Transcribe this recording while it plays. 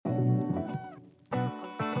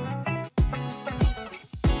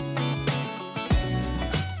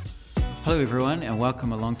Hello everyone and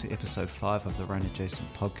welcome along to episode 5 of the Run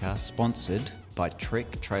Adjacent podcast, sponsored by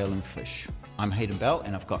Trek Trail and Fish. I'm Hayden Bell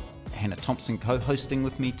and I've got Hannah Thompson co-hosting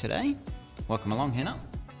with me today. Welcome along, Hannah.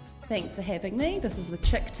 Thanks for having me. This is the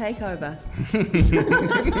chick takeover.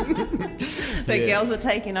 The girls are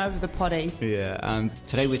taking over the potty. Yeah.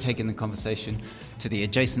 Today we're taking the conversation to the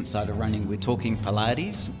adjacent side of running. We're talking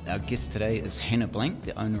Pilates. Our guest today is Hannah Blank,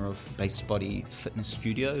 the owner of Base Body Fitness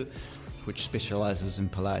Studio, which specialises in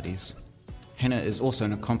Pilates. Hannah is also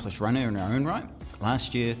an accomplished runner in her own right.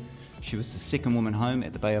 Last year, she was the second woman home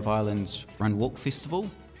at the Bay of Islands Run Walk Festival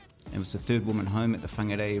and was the third woman home at the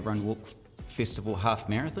Whangarei Run Walk Festival Half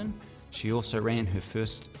Marathon. She also ran her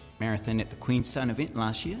first marathon at the Queenstown event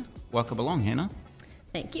last year. Welcome along, Hannah.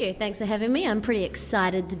 Thank you. Thanks for having me. I'm pretty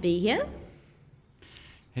excited to be here.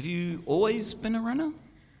 Have you always been a runner?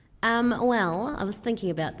 Well, I was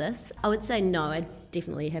thinking about this. I would say no, I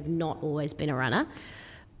definitely have not always been a runner.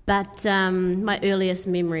 But my earliest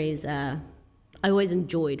memories are I always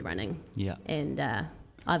enjoyed running. Yeah. And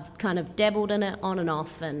I've kind of dabbled in it on and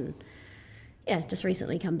off and just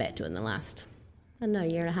recently come back to it in the last, I don't know,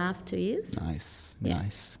 year and a half, 2 years.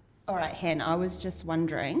 Nice. All right, Hen, I was just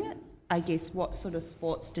wondering, I guess, what sort of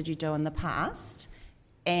sports did you do in the past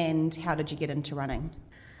and how did you get into running?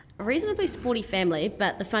 A reasonably sporty family,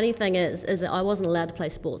 but the funny thing is that I wasn't allowed to play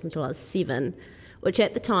sports until I was 7, which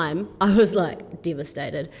at the time I was like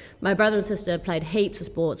devastated. My brother and sister played heaps of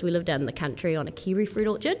sports. We lived out in the country on a kiwi fruit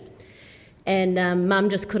orchard. And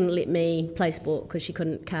Mum just couldn't let me play sport because she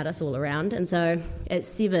couldn't cart us all around. And so at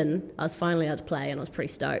 7, I was finally allowed to play and I was pretty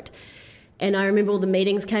stoked. And I remember all the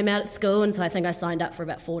meetings came out at school, and so I think I signed up for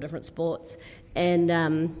about 4 different sports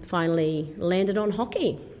and finally landed on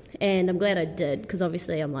hockey. And I'm glad I did because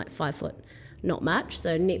obviously I'm like 5 foot, not much,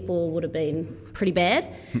 so netball would have been pretty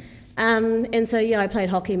bad. And so, I played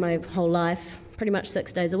hockey my whole life, pretty much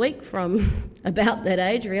 6 days a week from about that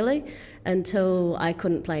age, really, until I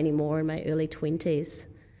couldn't play anymore in my early 20s.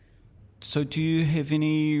 So do you have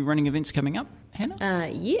any running events coming up, Hannah?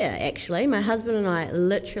 Yeah, actually. My husband and I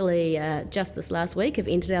literally just this last week have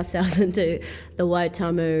entered ourselves into the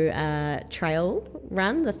Waitomu trail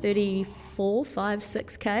run, the 34, 5,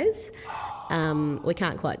 6 Ks. We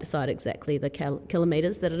can't quite decide exactly the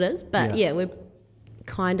kilometres that it is, but we're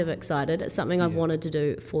kind of excited. It's something I've wanted to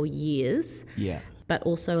do for years, but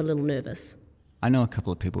also a little nervous. I know a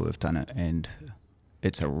couple of people who have done it, and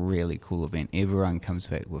it's a really cool event. Everyone comes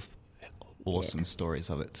back with awesome stories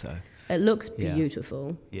of it. So it looks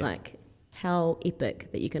beautiful, like how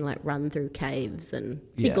epic that you can like run through caves and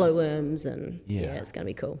see glowworms, and it's going to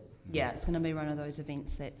be cool. Yeah, it's going to be one of those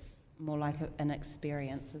events that's more like an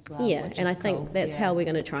experience as well. Yeah, and I think that's how we're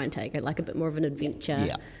going to try and take it, like a bit more of an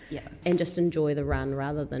adventure and just enjoy the run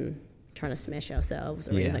rather than trying to smash ourselves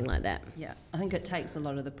or anything like that. Yeah, I think it takes a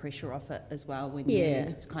lot of the pressure off it as well when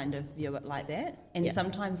you kind of view it like that. And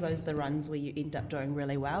sometimes those are the runs where you end up doing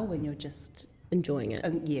really well when you're just enjoying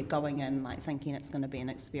it. Going in like thinking it's going to be an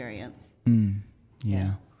experience.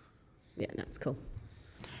 Yeah, no, it's cool.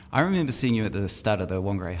 I remember seeing you at the start of the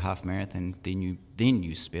Whangarei Half Marathon, then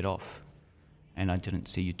you sped off, and I didn't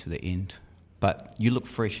see you to the end. But you looked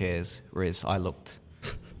fresh as, whereas I looked,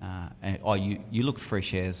 you looked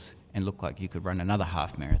fresh as and looked like you could run another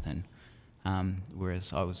half marathon,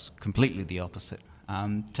 whereas I was completely the opposite.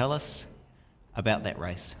 Tell us about that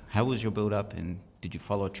race. How was your build-up, and did you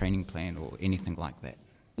follow a training plan or anything like that?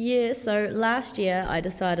 Yeah, so last year I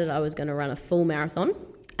decided I was going to run a full marathon,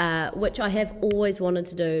 which I have always wanted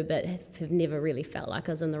to do, but have never really felt like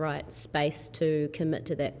I was in the right space to commit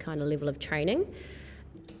to that kind of level of training.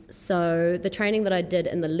 So the training that I did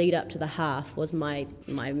in the lead up to the half was my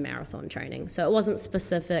marathon training. So it wasn't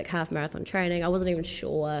specific half marathon training. I wasn't even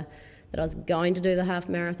sure that I was going to do the half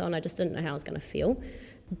marathon. I just didn't know how I was going to feel.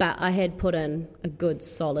 But I had put in a good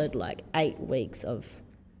solid 8 weeks of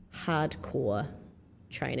hardcore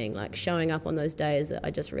training, like showing up on those days that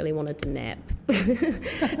I just really wanted to nap.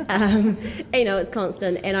 It's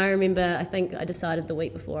constant. And I remember, I think I decided the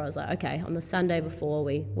week before, I was like, okay, on the Sunday before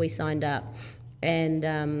we signed up, and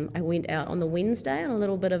I went out on the Wednesday on a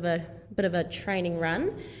little bit of a training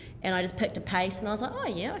run, and I just picked a pace, and I was like, oh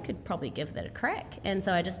yeah, I could probably give that a crack. And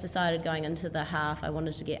so I just decided going into the half I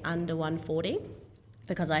wanted to get under 140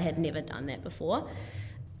 because I had never done that before.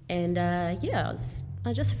 And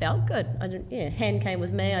I just felt good. Han came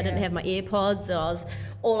with me. I didn't have my AirPods, so I was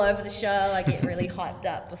all over the show. I get really hyped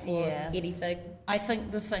up before anything. I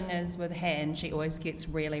think the thing is with Han, she always gets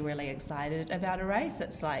really, really excited about a race.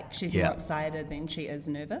 It's like she's more excited than she is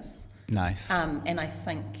nervous. Nice. And I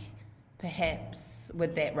think perhaps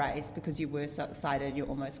with that race, because you were so excited, you're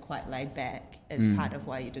almost quite laid back, is part of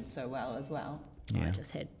why you did so well as well. I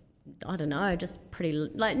just had I don't know, just pretty,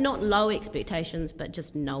 like, not low expectations, but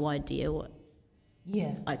just no idea what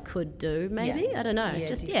I could do, maybe. I don't know.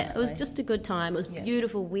 It was just a good time. It was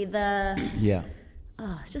beautiful weather. Yeah.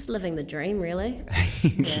 Oh, it's just living the dream, really.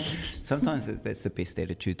 Sometimes that's the best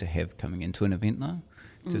attitude to have coming into an event, though.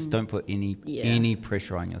 Just don't put any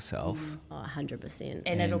pressure on yourself. Oh, 100%.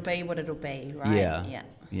 And it'll be what it'll be, right?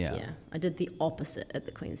 Yeah. I did the opposite at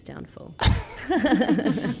the Queenstown Full.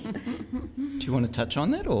 Do you want to touch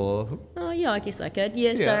on that, or? Oh, yeah, I guess I could.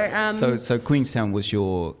 Yeah. So Queenstown was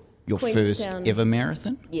your first ever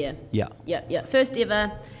marathon? Yeah. Yeah. First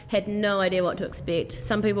ever. Had no idea what to expect.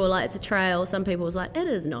 Some people were like, it's a trail. Some people was like, it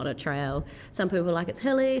is not a trail. Some people were like, it's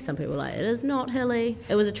hilly. Some people were like, it is not hilly.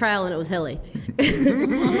 It was a trail and it was hilly.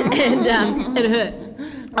 And it hurt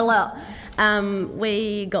a lot.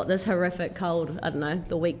 We got this horrific cold, I don't know,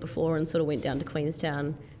 the week before, and sort of went down to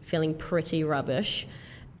Queenstown feeling pretty rubbish.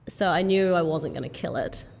 So I knew I wasn't going to kill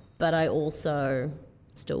it, but I also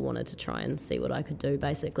still wanted to try and see what I could do,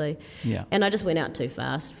 basically. Yeah. And I just went out too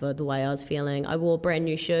fast for the way I was feeling. I wore brand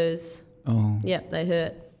new shoes. Oh. Yep, they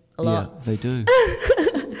hurt a lot. Yeah, they do.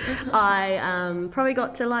 I probably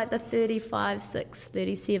got to like the 35, 6,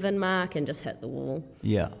 37 mark and just hit the wall.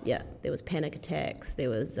 Yeah. Yeah, there was panic attacks. There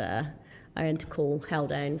was, I had to call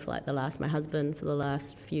Haldane for like my husband for the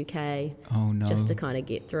last few K. Oh, no. Just to kind of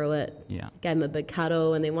get through it. Yeah. Gave him a big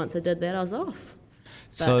cuddle, and then once I did that, I was off.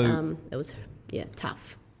 But So it was,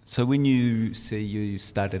 tough. So when you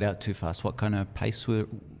started out too fast, what kind of pace were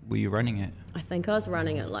you running at? I think I was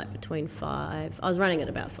running at like between 5. I was running at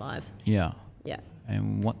about 5. Yeah. Yeah.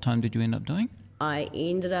 And what time did you end up doing? I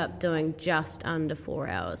ended up doing just under 4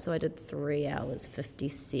 hours, so I did 3 hours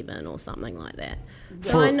 57 or something like that.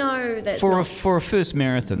 So I know that's for a first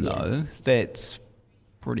marathon though, that's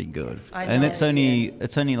pretty good. And it's only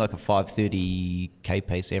like a 5:30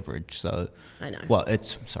 pace average. So I know. Well,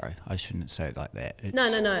 I shouldn't say it like that. No,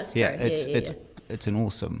 it's true. It's an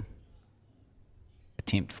awesome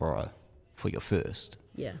attempt for your first.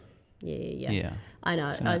 Yeah. I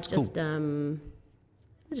know. So I was cool.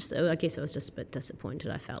 I guess I was just a bit disappointed.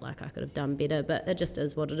 I felt like I could have done better, but it just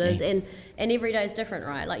is what it is. And every day is different,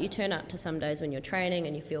 right? Like you turn up to some days when you're training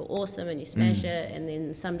and you feel awesome and you smash it, and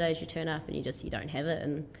then some days you turn up and you don't have it,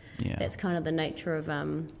 and that's kind of the nature of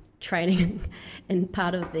training and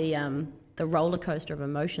part of the roller coaster of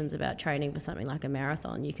emotions about training for something like a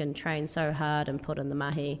marathon. You can train so hard and put in the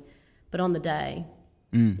mahi, but on the day,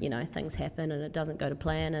 things happen and it doesn't go to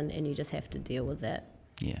plan, and you just have to deal with that.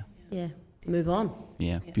 Yeah. Move on.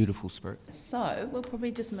 Yeah, beautiful spirit. So we'll probably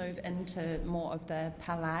just move into more of the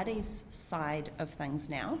Pilates side of things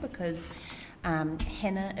now, because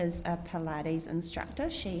Hannah is a Pilates instructor.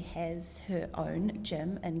 She has her own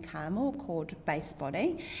gym in Carmel called Base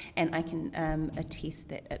Body, and I can attest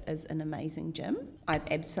that it is an amazing gym. I've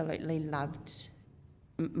absolutely loved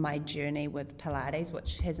my journey with Pilates,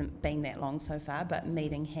 which hasn't been that long so far, but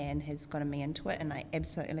meeting Han has gotten me into it, and I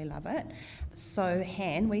absolutely love it. So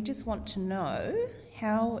Han, we just want to know,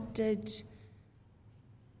 how did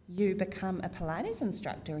you become a Pilates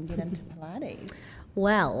instructor and get into Pilates?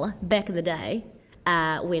 Well, back in the day,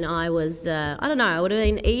 when I was, I would have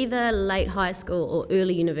been either late high school or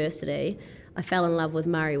early university, I fell in love with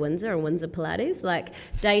Murray Windsor and Windsor Pilates, like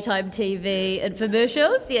daytime TV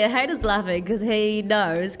infomercials. Yeah, Hayden's laughing because he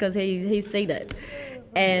knows, because he's seen it.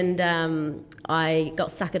 And I got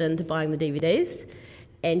suckered into buying the DVDs,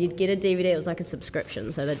 and you'd get a DVD, it was like a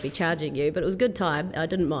subscription, so they'd be charging you, but it was a good time, I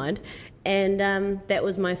didn't mind. And that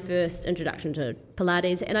was my first introduction to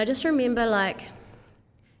Pilates, and I just remember, like,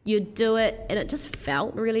 you'd do it, and it just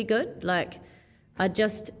felt really good. Like, my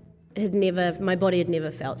body had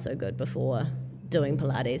never felt so good before doing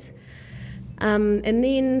Pilates. And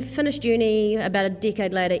then finished uni about a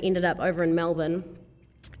decade later, ended up over in Melbourne,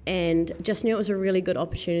 and just knew it was a really good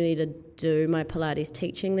opportunity to do my Pilates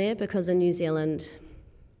teaching there, because in New Zealand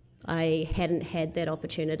I hadn't had that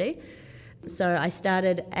opportunity. So I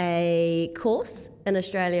started a course in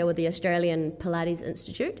Australia with the Australian Pilates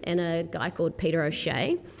Institute and a guy called Peter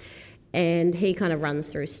O'Shea. And he kind of runs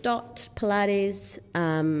through Stott Pilates.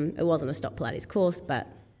 It wasn't a Stott Pilates course, but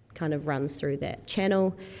kind of runs through that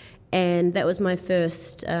channel. And that was my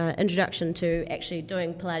first introduction to actually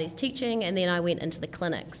doing Pilates teaching. And then I went into the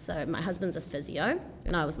clinics. So my husband's a physio,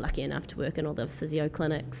 and I was lucky enough to work in all the physio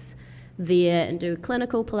clinics there and do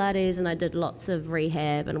clinical Pilates. And I did lots of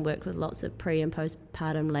rehab and worked with lots of pre- and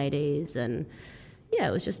postpartum ladies. And yeah,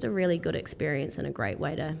 it was just a really good experience and a great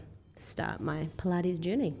way to start my Pilates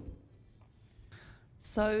journey.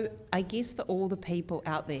 So I guess for all the people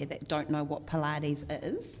out there that don't know what Pilates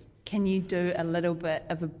is, Can you do a little bit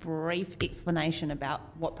of a brief explanation about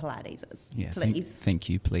what Pilates is, Yeah, please? thank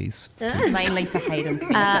you, please. Mainly for Hayden's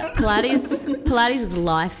benefit. Pilates is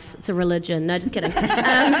life. It's a religion. No, just kidding.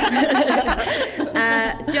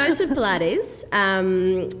 Joseph Pilates.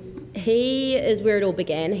 He is where it all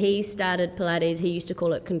began. He started Pilates. He used to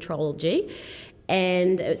call it Contrology,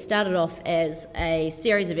 and it started off as a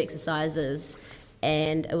series of exercises,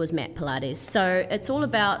 and it was mat Pilates. So it's all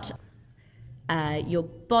about your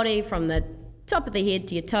body from the top of the head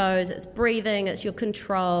to your toes. It's breathing, it's your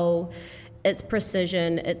control, it's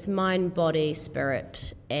precision, it's mind, body,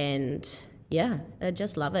 spirit, and yeah, I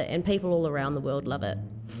just love it. And people all around the world love it.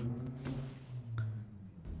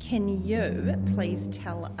 Can you please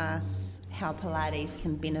tell us how Pilates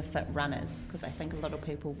can benefit runners? Because I think a lot of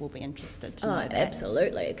people will be interested to know that.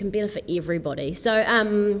 Absolutely. It can benefit everybody. So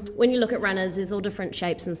when you look at runners, there's all different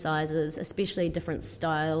shapes and sizes, especially different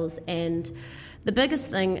styles. And the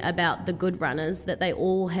biggest thing about the good runners that they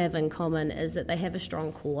all have in common is that they have a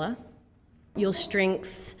strong core. Your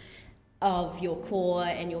strength of your core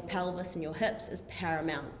and your pelvis and your hips is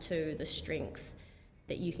paramount to the strength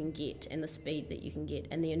that you can get and the speed that you can get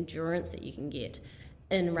and the endurance that you can get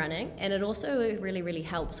in running. And it also really, really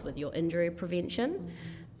helps with your injury prevention.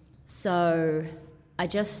 So I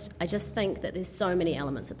just think that there's so many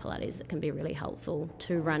elements of Pilates that can be really helpful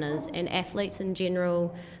to runners and athletes in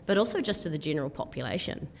general, but also just to the general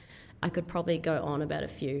population. I could probably go on about a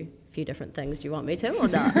few different things. Do you want me to or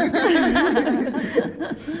not?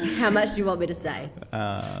 How much do you want me to say?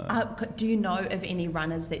 Do you know of any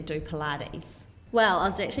runners that do Pilates? Well, I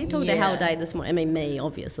was actually talking to Hal Day this morning. I mean, me,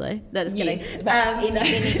 obviously. That is kidding. Yes, but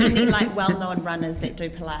any like well-known runners that do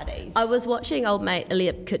Pilates? I was watching old mate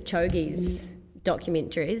Eliud Kipchoge's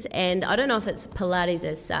documentaries, and I don't know if it's Pilates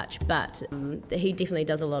as such, but he definitely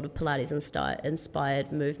does a lot of Pilates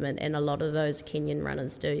inspired movement, and a lot of those Kenyan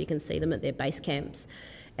runners do. You can see them at their base camps,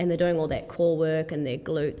 and they're doing all that core work and their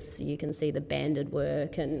glutes. You can see the banded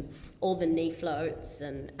work and all the knee floats,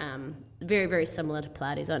 and very, very similar to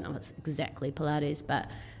Pilates. I don't know if it's exactly Pilates, but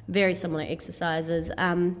very similar exercises.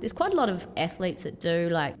 There's quite a lot of athletes that do,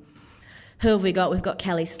 like, who have we got? We've got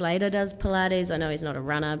Kelly Slater does Pilates. I know he's not a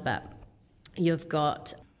runner, but you've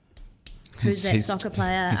got... Who's that soccer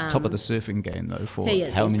player? He's top of the surfing game, though, for how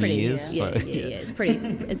he's many pretty, years? Yeah, it's pretty...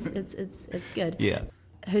 It's good. Yeah.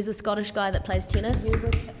 Who's the Scottish guy that plays tennis?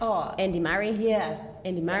 Andy Murray. Yeah.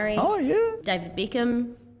 Andy Murray. Oh, yeah. David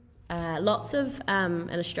Beckham. Lots of, in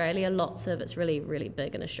Australia, it's really, really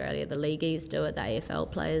big in Australia. The leagueies do it, the AFL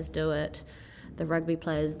players do it, the rugby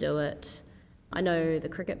players do it. I know the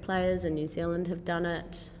cricket players in New Zealand have done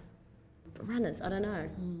it. But runners, I don't know.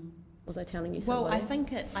 Was I telling you something? Well, I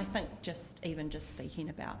think just speaking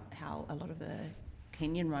about how a lot of the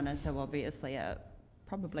Kenyan runners, who obviously are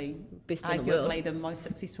probably best in the world, arguably the most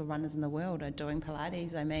successful runners in the world, are doing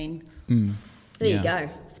Pilates. I mean, there you go.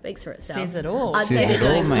 Speaks for itself. Says it all. I'd say they're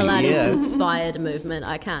doing Pilates-inspired movement.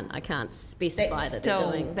 I can't specify that they're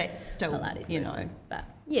doing Pilates movement. But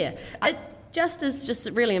yeah, it just is just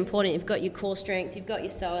really important. You've got your core strength, you've got your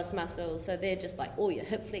psoas muscles, so they're just like all your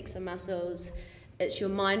hip flexor muscles. It's your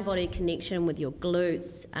mind-body connection with your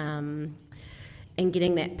glutes, and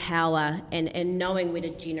getting that power and knowing where to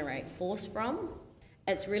generate force from.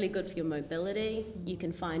 It's really good for your mobility. You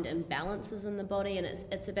can find imbalances in the body, and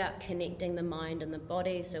it's about connecting the mind and the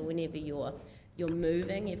body. So whenever you're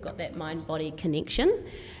moving, you've got that mind-body connection.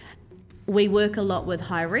 We work a lot with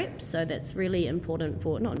high reps, so that's really important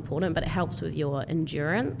but it helps with your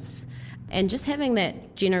endurance. And just having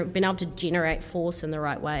that, being able to generate force in the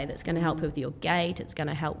right way, that's going to help with your gait. It's going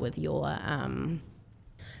to help with your...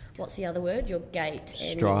 what's the other word? Your gait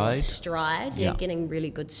and stride. Your stride. Yeah, getting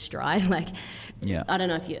really good stride. I don't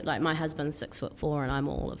know if you my husband's 6'4" and I'm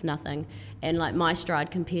all of nothing, and my stride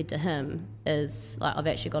compared to him is I've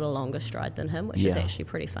actually got a longer stride than him, which is actually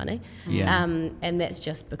pretty funny. Yeah. And that's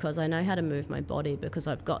just because I know how to move my body, because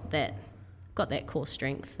I've got that core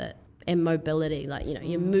strength and mobility.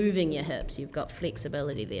 You're moving your hips, you've got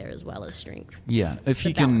flexibility there as well as strength. Yeah, if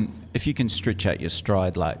you can stretch out your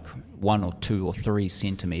stride 1 or 2 or 3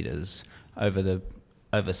 centimeters over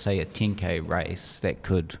say a 10k race, that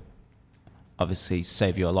could obviously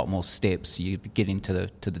save you a lot more steps. You get into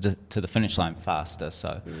the finish line faster.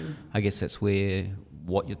 So I guess that's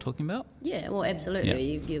what you're talking about. Yeah, well, absolutely.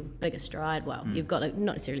 Yeah. You've bigger stride. Well, you've got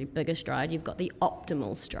not necessarily bigger stride. You've got the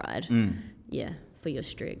optimal stride. Yeah, for your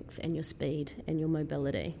strength and your speed and your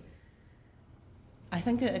mobility. I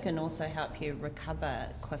think it can also help you recover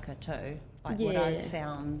quicker too. What I've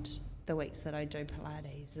found the weeks that I do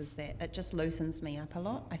Pilates is that it just loosens me up a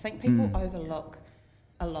lot. I think people overlook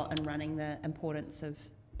a lot in running the importance of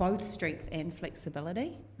both strength and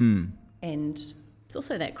flexibility. And it's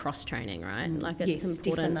also that cross training, right? Like it's yes,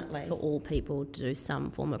 important definitely. for all people to do some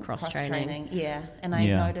form of cross training. Yeah, and I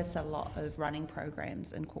notice a lot of running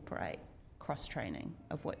programs incorporate cross training,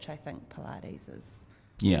 of which I think Pilates is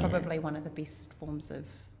probably one of the best forms of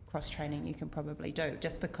cross training you can probably do,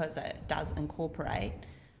 just because it does incorporate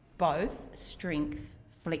both strength,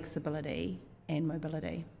 flexibility, and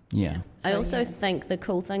mobility. Yeah. So, I also think the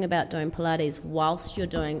cool thing about doing Pilates whilst you're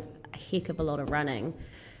doing a heck of a lot of running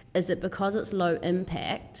is that because it's low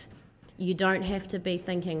impact, you don't have to be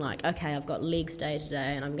thinking like, okay, I've got legs day to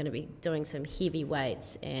day and I'm going to be doing some heavy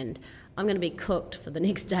weights and I'm going to be cooked for the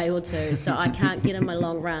next day or two, so I can't get in my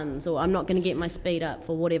long runs, or I'm not going to get my speed up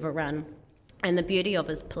for whatever run. And the beauty of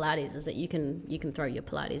his Pilates is that you can throw your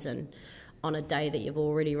Pilates in on a day that you've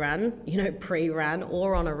already run, pre-run,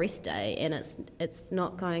 or on a rest day, and it's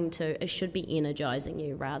not going to, it should be energizing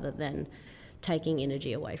you rather than taking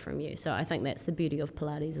energy away from you. So I think that's the beauty of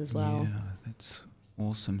Pilates as well. Yeah, that's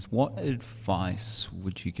awesome. What advice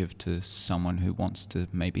would you give to someone who wants to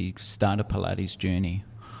maybe start a Pilates journey?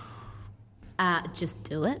 Just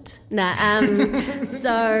do it.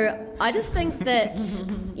 So I just think that,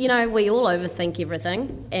 we all overthink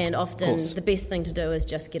everything, and often the best thing to do is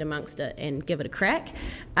just get amongst it and give it a crack.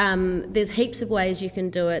 There's heaps of ways you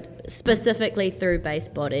can do it, specifically through Base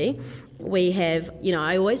Body. We have,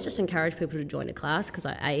 I always just encourage people to join a class because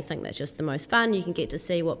I think that's just the most fun. You can get to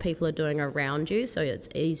see what people are doing around you, so it's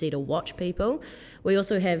easy to watch people. We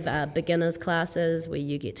also have beginners classes where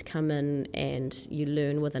you get to come in and you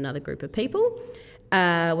learn with another group of people.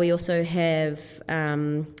 We also have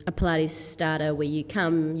a Pilates starter where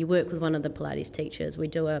you work with one of the Pilates teachers. We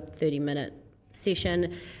do a 30-minute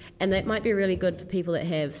session, and that might be really good for people that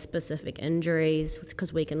have specific injuries,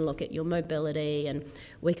 because we can look at your mobility and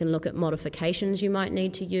we can look at modifications you might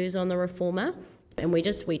need to use on the reformer, and we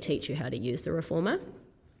teach you how to use the reformer.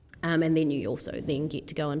 And then you also then get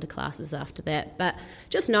to go into classes after that. But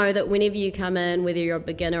just know that whenever you come in, whether you're a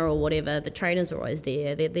beginner or whatever, the trainers are always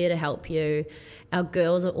there. They're there to help you. Our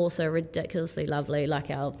girls are also ridiculously lovely,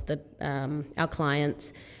 like our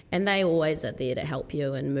clients, and they always are there to help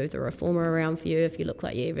you and move the reformer around for you if you look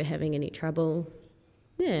like you're ever having any trouble.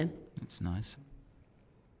 Yeah. That's nice.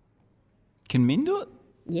 Can men do it?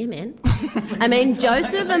 Yeah, man. I mean,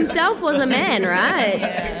 Joseph himself was a man, right?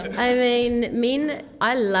 Yeah. I mean,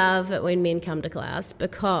 I love it when men come to class,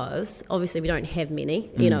 because obviously we don't have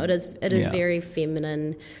many. It is very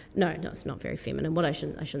feminine. No, it's not very feminine. I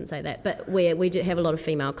shouldn't say that. But we do have a lot of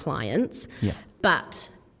female clients. Yeah. But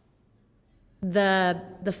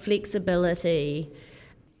the flexibility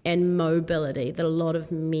and mobility that a lot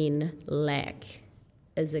of men lack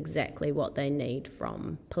is exactly what they need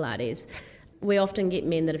from Pilates. We often get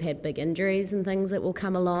men that have had big injuries and things that will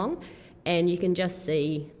come along, and you can just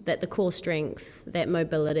see that the core strength, that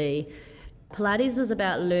mobility. Pilates is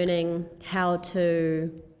about learning how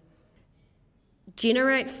to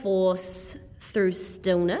generate force through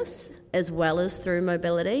stillness as well as through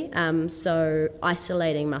mobility. So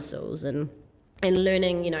isolating muscles and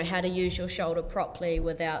learning, how to use your shoulder properly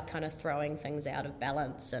without kind of throwing things out of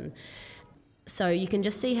balance. And so you can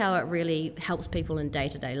just see how it really helps people in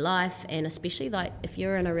day-to-day life, and especially like if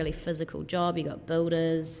you're in a really physical job, you got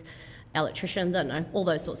builders, electricians, I don't know, all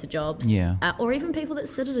those sorts of jobs. Yeah. Or even people that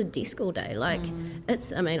sit at a desk all day. Like,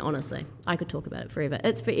 honestly, I could talk about it forever.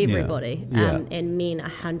 It's for everybody. And men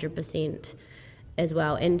 100% as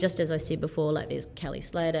well. And just as I said before, like there's Kelly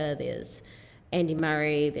Slater, there's Andy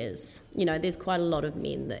Murray, there's quite a lot of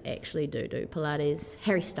men that actually do Pilates.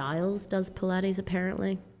 Harry Styles does Pilates,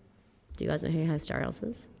 apparently. Do you guys know who Harry Styles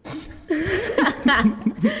is?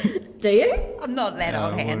 Do you? I'm not that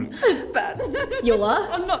old, Han. But you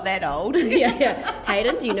are? I'm not that old. Yeah.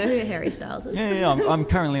 Hayden, do you know who Harry Styles is? Yeah. I'm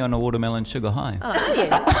currently on a watermelon sugar high. Oh, are you?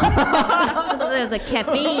 I thought there was a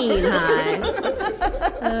caffeine high.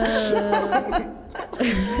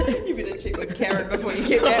 You better check with Karen before you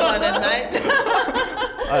get that one in, mate.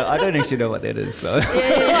 I don't actually know what that is, so.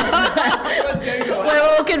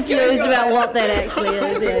 We're all confused about what that actually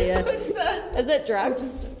is. Yeah. Is it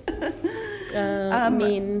drugs?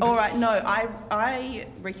 Men. All right, no, I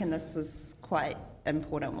reckon this is quite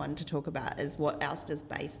important one to talk about, is what else does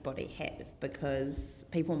Base Body have, because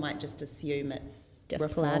people might just assume it's just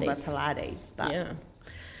reformer Pilates. But yeah.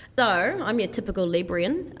 So I'm your typical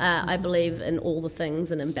Librian. I believe in all the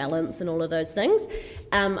things and in balance and all of those things.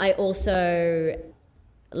 I also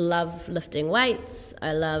love lifting weights,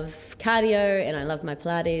 I love cardio, and I love my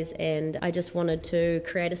Pilates, and I just wanted to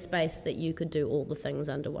create a space that you could do all the things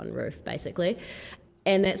under one roof, basically.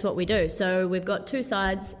 And that's what we do. So we've got two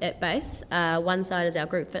sides at Base. One side is our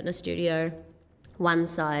group fitness studio, One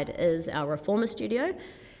side is our reformer studio,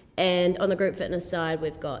 and on the group fitness side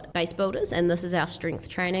we've got base builders, and this is our strength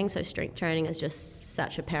training. So strength training is just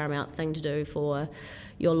such a paramount thing to do for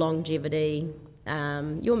your longevity,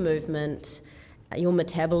 your movement, your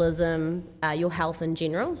metabolism, your health in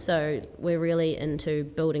general. So we're really into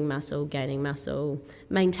building muscle, gaining muscle,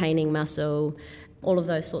 maintaining muscle, all of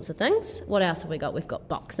those sorts of things. What else have we got? We've got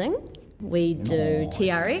boxing. We do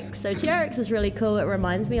TRX. So TRX is really cool. It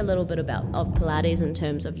reminds me a little bit of Pilates in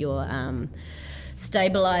terms of your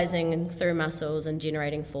stabilizing through muscles and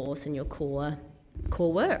generating force in your core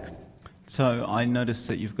work. So I noticed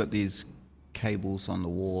that you've got these cables on the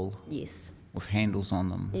wall. Yes. With handles on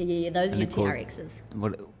them. Yeah. Those are your TRXs.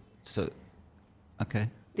 Okay.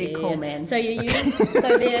 They're cool, man. So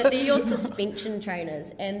they're your suspension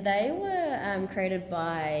trainers, and they were created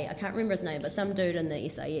by, I can't remember his name, but some dude in the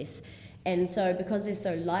SAS. And so because they're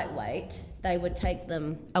so lightweight, they would take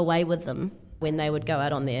them away with them when they would go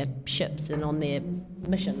out on their ships and on their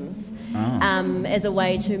missions, as a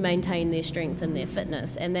way to maintain their strength and their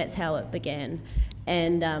fitness, and that's how it began.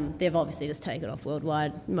 And they've obviously just taken off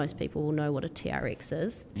worldwide. Most people will know what a TRX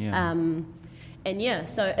is. Yeah.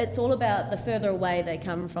 So it's all about the further away they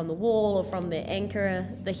come from the wall or from their anchor,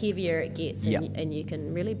 the heavier it gets, and you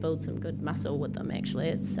can really build some good muscle with them. Actually,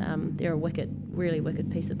 it's they're a really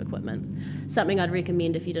wicked piece of equipment. Something I'd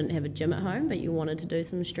recommend if you didn't have a gym at home, but you wanted to do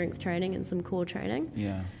some strength training and some core training.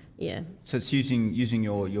 Yeah. So it's using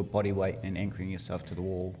your body weight and anchoring yourself to the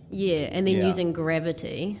wall. Yeah, and then using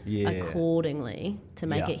gravity accordingly to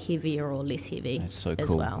make it heavier or less heavy. That's so as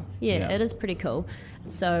cool. well. Yeah, it is pretty cool.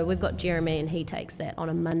 So we've got Jeremy, and he takes that on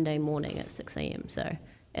a Monday morning at 6 a.m. So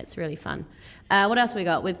it's really fun. What else we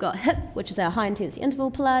got? We've got HIP, which is our high intensity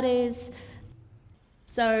interval Pilates.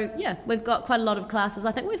 So yeah, we've got quite a lot of classes.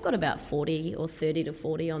 I think we've got about 40 or 30 to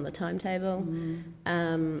 40 on the timetable.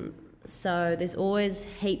 So there's always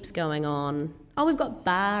heaps going on. Oh, we've got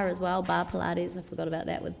bar as well, bar Pilates. I forgot about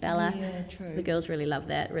that with Bella. Yeah, true. The girls really love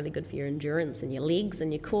that. Really good for your endurance and your legs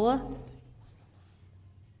and your core.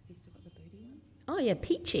 You still got the booty one? Oh yeah,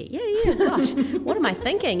 peachy. Yeah. Gosh, what am I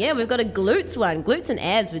thinking? Yeah, we've got a glutes one, glutes and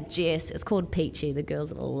abs with Jess. It's called Peachy. The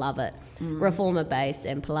girls love it. Reformer base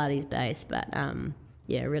and Pilates base, but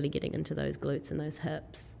really getting into those glutes and those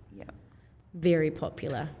hips. Very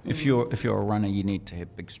popular. If you're a runner, you need to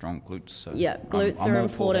have big, strong glutes. So glutes are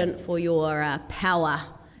important for your power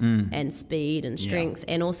and speed and strength,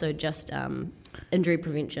 and also just injury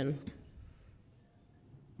prevention.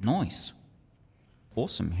 Nice,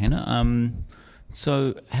 awesome, Hannah.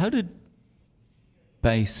 So how did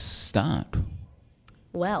base start?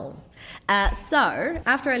 Well, so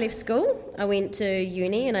after I left school, I went to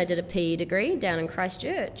uni and I did a PE degree down in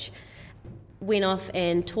Christchurch. Went off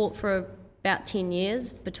and taught for about 10 years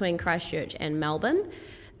between Christchurch and Melbourne.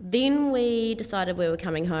 Then we decided we were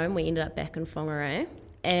coming home. We ended up back in Whangarei.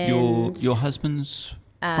 And your husband's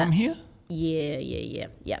from here? Yeah.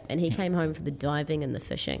 And he came home for the diving and the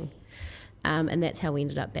fishing. And that's how we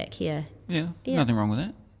ended up back here. Yeah. Nothing wrong with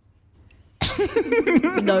that.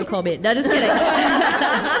 No comment. No, just kidding.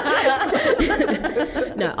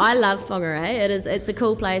 No, I love Whangarei. It's a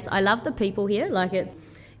cool place. I love the people here.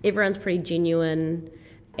 Everyone's pretty genuine.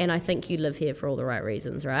 And I think you live here for all the right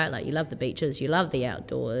reasons, right? Like, you love the beaches, you love the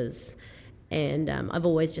outdoors, and I've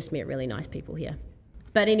always just met really nice people here.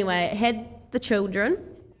 But anyway, I had the children,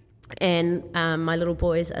 and my little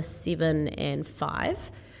boys are 7 and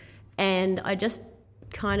 5, and I just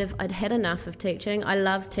I'd had enough of teaching. I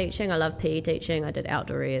love teaching, I love PE teaching, I did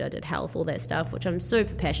outdoor ed, I did health, all that stuff, which I'm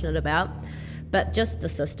super passionate about. But just the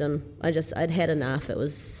system, I'd had enough.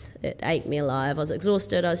 It ate me alive. I was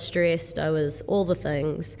exhausted, I was stressed, I was all the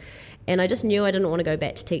things. And I just knew I didn't want to go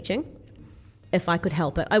back to teaching if I could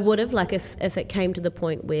help it. I would have, if it came to the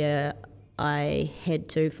point where I had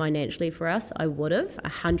to financially for us, I would have,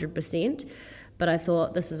 100%. But I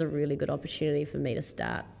thought this is a really good opportunity for me to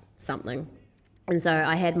start something. And so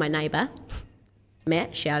I had my neighbour,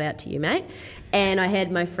 Matt, shout out to you, mate, and I had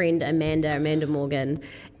my friend Amanda Morgan,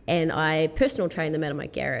 and I personal trained them out of my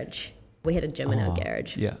garage. We had a gym in our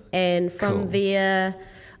garage. Yeah. And from there,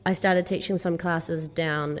 I started teaching some classes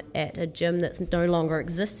down at a gym that no longer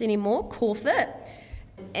exists anymore, CoreFit.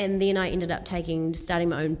 And then I ended up starting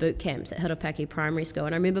my own boot camps at Hirapaki Primary School.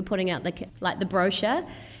 And I remember putting out the brochure,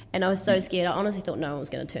 and I was so scared. I honestly thought no one was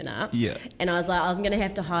going to turn up. Yeah. And I was like, I'm going to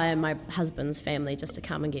have to hire my husband's family just to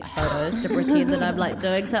come and get photos to pretend that I'm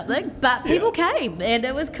doing something. But people came, and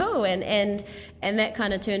it was cool. And that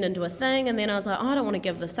kind of turned into a thing. And then I was like, I don't want to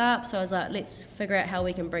give this up. So I was like, let's figure out how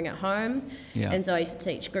we can bring it home. Yeah. And so I used to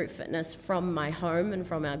teach group fitness from my home and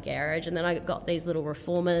from our garage. And then I got these little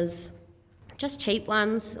reformers just cheap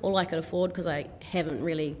ones, all I could afford, because I haven't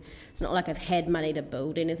really, it's not like I've had money to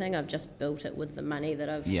build anything. I've just built it with the money that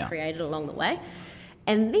I've created along the way.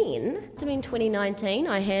 And then, in 2019,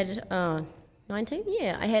 I had, 19?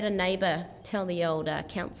 Yeah, I had a neighbour tell the old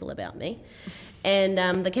council about me.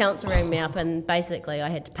 And the council rang me up, and basically I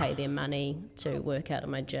had to pay them money to work out of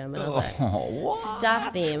my gym. And I was like,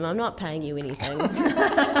 stuff them, I'm not paying you anything.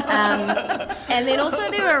 And then also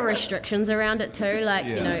there were restrictions around it too, like,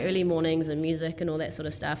 you know, early mornings and music and all that sort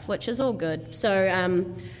of stuff, which is all good. So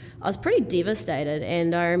I was pretty devastated,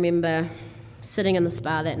 and I remember sitting in the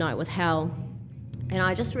spa that night with Hal, and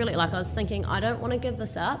I just really, I was thinking, I don't want to give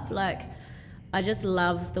this up. I just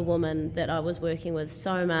love the woman that I was working with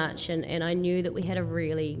so much, and I knew that we had a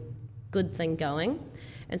really good thing going.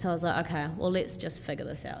 And so I was like, okay, well, let's just figure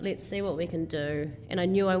this out. Let's see what we can do. And I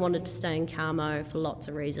knew I wanted to stay in Carmo for lots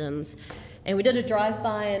of reasons. And we did a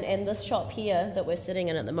drive-by, and this shop here that we're sitting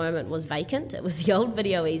in at the moment was vacant. It was the old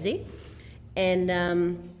Video Easy. And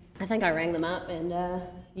I think I rang them up, and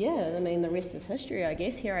the rest is history, I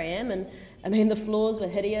guess. Here I am, and the floors were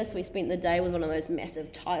hideous. We spent the day with one of those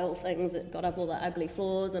massive tile things that got up all the ugly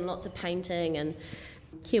floors and lots of painting, and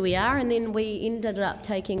here we are. And then we ended up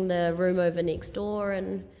taking the room over next door,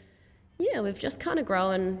 and we've just kind of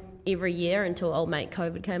grown every year until old mate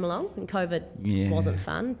COVID came along, and COVID wasn't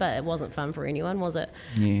fun, but it wasn't fun for anyone, was it?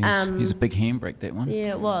 Yeah, he's a big handbrake, that one. Yeah,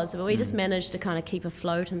 it was, but we just managed to kind of keep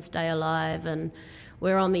afloat and stay alive, and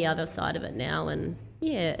we're on the other side of it now, and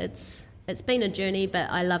it's been a journey, but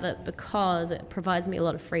I love it because it provides me a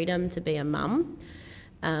lot of freedom to be a mum.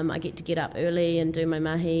 I get up early and do my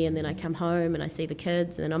mahi, and then I come home and I see the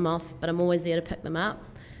kids, and then I'm off, but I'm always there to pick them up.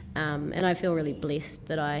 And I feel really blessed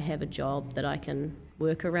that I have a job that I can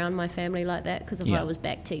work around my family like that, because if I was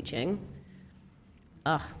back teaching,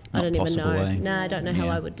 I don't even know. Way. No, I don't know how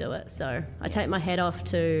I would do it. So I take my hat off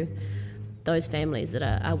to those families that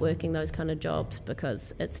are working those kind of jobs,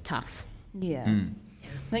 because it's tough. Yeah. I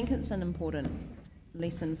think it's an important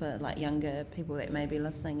lesson for younger people that may be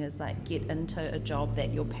listening, is get into a job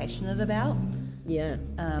that you're passionate about. Yeah,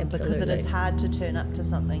 absolutely. Because it is hard to turn up to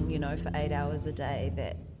something, for 8 hours a day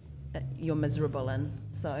that you're miserable in.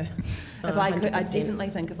 So I definitely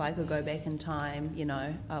think if I could go back in time,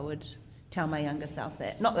 I would tell my younger self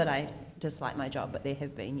that. Not that I dislike my job, but there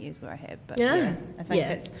have been years where I have. But I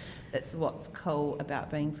think it's what's cool about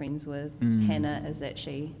being friends with Hannah, is that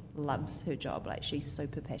she loves her job. She's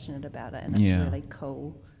super passionate about it, and it's really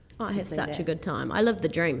cool. I have such a good time. I live the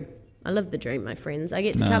dream. My friends. I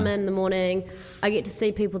get to come in the morning. I get to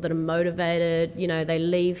see people that are motivated. They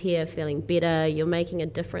leave here feeling better. You're making a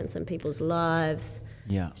difference in people's lives.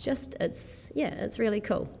 Yeah. It's really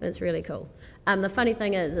cool. It's really cool. The funny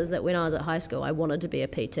thing is that when I was at high school, I wanted to be a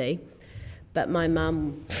PT, but my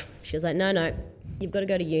mum, she was like, no, you've got to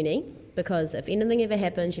go to uni, because if anything ever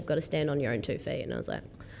happens, you've got to stand on your own 2 feet. And I was like,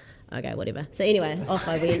 okay, whatever. So anyway, off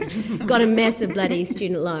I went, got a massive bloody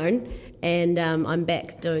student loan, and I'm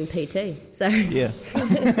back doing PT. So but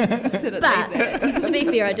to be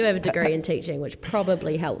fair, I do have a degree in teaching, which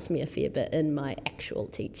probably helps me a fair bit in my actual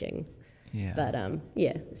teaching. Yeah. But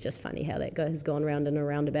it's just funny how that has gone round in a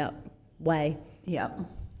roundabout way. Yeah.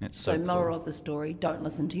 That's so moral of the story, don't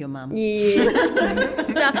listen to your mum. Yeah.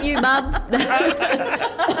 Stuff you, mum.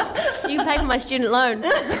 You can pay for my student loan.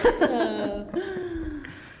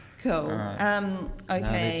 Cool. Right. Okay. No,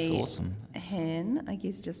 that's awesome. Han, I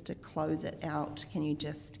guess just to close it out, can you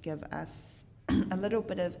just give us a little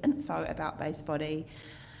bit of info about Base Body?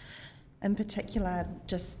 In particular,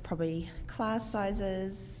 just probably class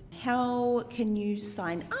sizes. How can you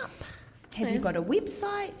sign up? Have you got a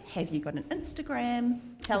website? Have you got an Instagram?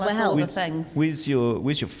 Tell us all the things. Where's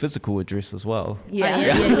your physical address as well? Yeah.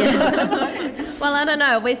 Well, I don't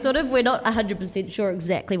know. We're not 100% sure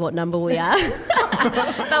exactly what number we are.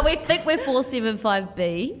 But we think we're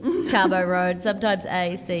 475B, Carbo Road, sometimes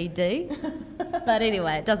A, C, D. But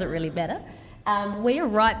anyway, it doesn't really matter. We are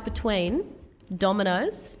right between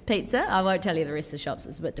Domino's Pizza. I won't tell you the rest of the shops,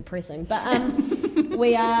 it's a bit depressing. But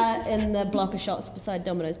we are in the block of shops beside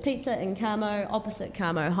Domino's Pizza in Carmo, opposite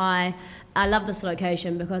Carmo High. I love this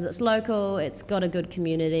location because it's local, it's got a good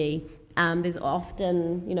community. There's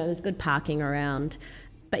often, there's good parking around.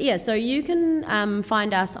 But yeah, so you can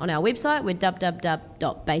find us on our website. We're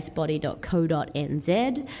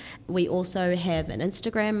www.basebody.co.nz. We also have an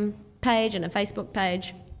Instagram page and a Facebook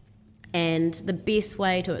page. And the best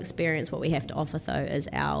way to experience what we have to offer, though, is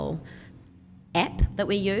our app that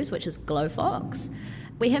we use, which is GlowFox.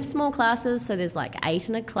 We have small classes, so there's 8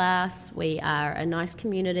 in a class. We are a nice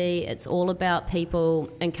community. It's all about people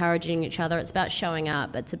encouraging each other. It's about showing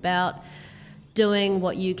up. It's about doing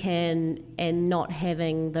what you can and not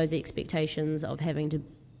having those expectations of having to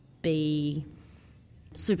be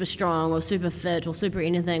super strong or super fit or super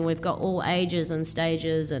anything. We've got all ages and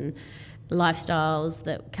stages and lifestyles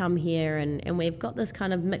that come here, and we've got this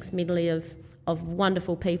kind of mixed medley of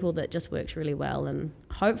wonderful people that just works really well, and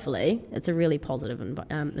hopefully it's a really positive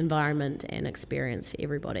environment and experience for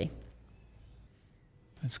everybody.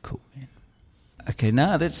 That's cool, man. Okay,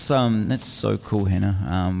 that's so cool,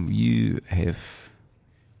 Hannah. You have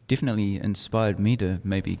definitely inspired me to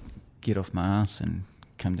maybe get off my ass and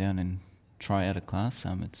come down and try out a class.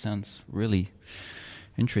 It sounds really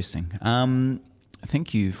interesting.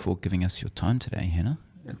 Thank you for giving us your time today, Hannah.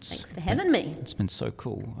 Thanks for having me. It's been so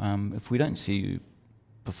cool. If we don't see you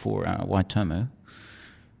before Waitomo,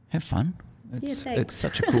 have fun. Thanks. It's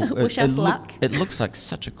such a cool. Wish us luck. It looks like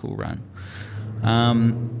such a cool run.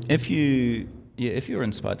 If you're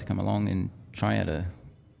inspired to come along and try out a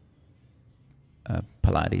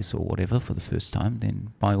Pilates or whatever for the first time,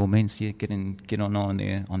 then by all means, get on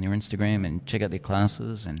their Instagram and check out their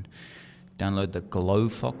classes and download the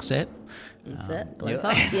GlowFox app. That's it,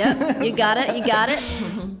 GlowFox. Yep, you got it.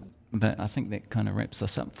 But I think that kind of wraps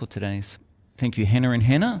us up for today's. Thank you, Hannah and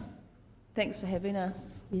Hannah. Thanks for having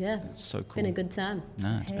us. Yeah, it's so cool. It's been a good time.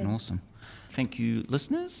 No, it's been awesome. Thank you,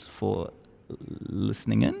 listeners, for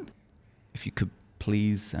listening in. If you could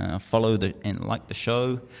please follow and like the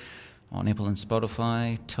show on Apple and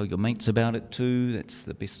Spotify. Tell your mates about it too. That's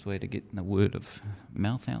the best way to get the word of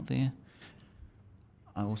mouth out there.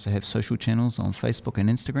 I also have social channels on Facebook and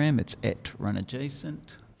Instagram. It's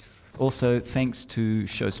 @RunAdjacent. Also, thanks to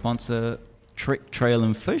show sponsor Trek Trail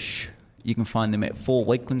and Fish. You can find them at 4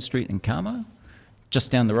 Wakeland Street in Kamo,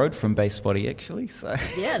 just down the road from Base Body, actually. So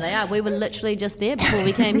yeah, they are. We were literally just there before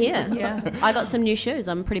we came here. Yeah, I got some new shoes.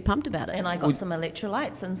 I'm pretty pumped about it. And I got some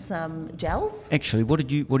electrolytes and some gels. Actually,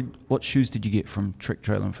 what shoes did you get from Trek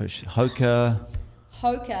Trail and Fish? Hoka.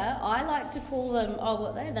 I like to call them,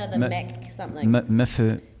 they're the Mac something.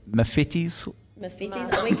 Mafettis?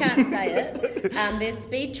 Mafettis, we can't say it. They're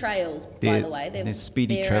Speed Trails, by the way. They're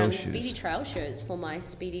Speedy Trail shoes. Speedy Trail shoes for my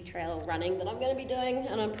Speedy Trail running that I'm going to be doing,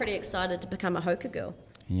 and I'm pretty excited to become a Hoka girl.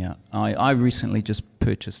 Yeah, I recently just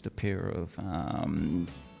purchased a pair of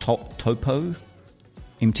Topo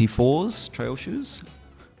MT4s trail shoes.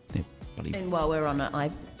 They're bloody... And while we're on it, I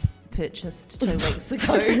purchased 2 weeks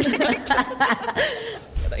ago.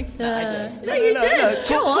 No, I don't. No, you did.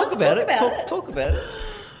 Talk about it. Talk about it.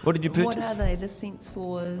 What did you purchase? What are they? The Sense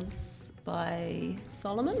 4s by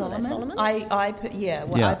Solomon? Solomon? I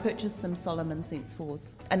purchased some Solomon Sense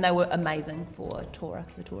 4s, and they were amazing for the Tora.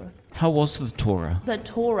 How was the Tora? The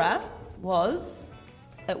Tora was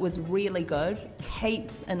really good.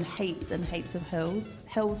 Heaps and heaps and heaps of hills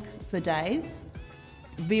for days.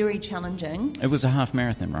 Very challenging. It was a half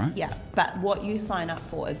marathon, right? Yeah, but what you sign up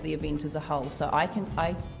for is the event as a whole. So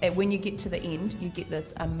when you get to the end, you get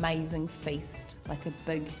this amazing feast, like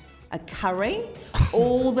a curry,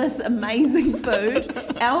 all this amazing food,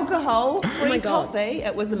 alcohol, free coffee.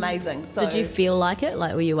 It was amazing. So did you feel like it?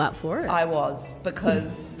 Like, were you up for it? I was,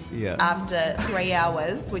 because after 3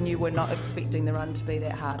 hours, when you were not expecting the run to be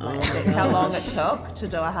that hard, that's how long it took to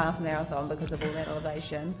do a half marathon because of all that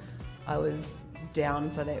elevation. I was down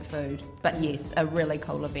for that food. But yes, a really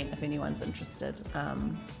cool event if anyone's interested.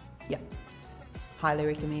 Highly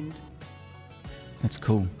recommend. That's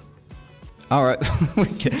cool. All right,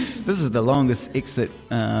 this is the longest exit.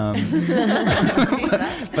 But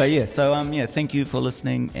yeah, so thank you for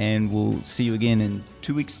listening, and we'll see you again in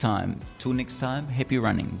 2 weeks' time. Till next time, happy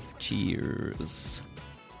running. Cheers.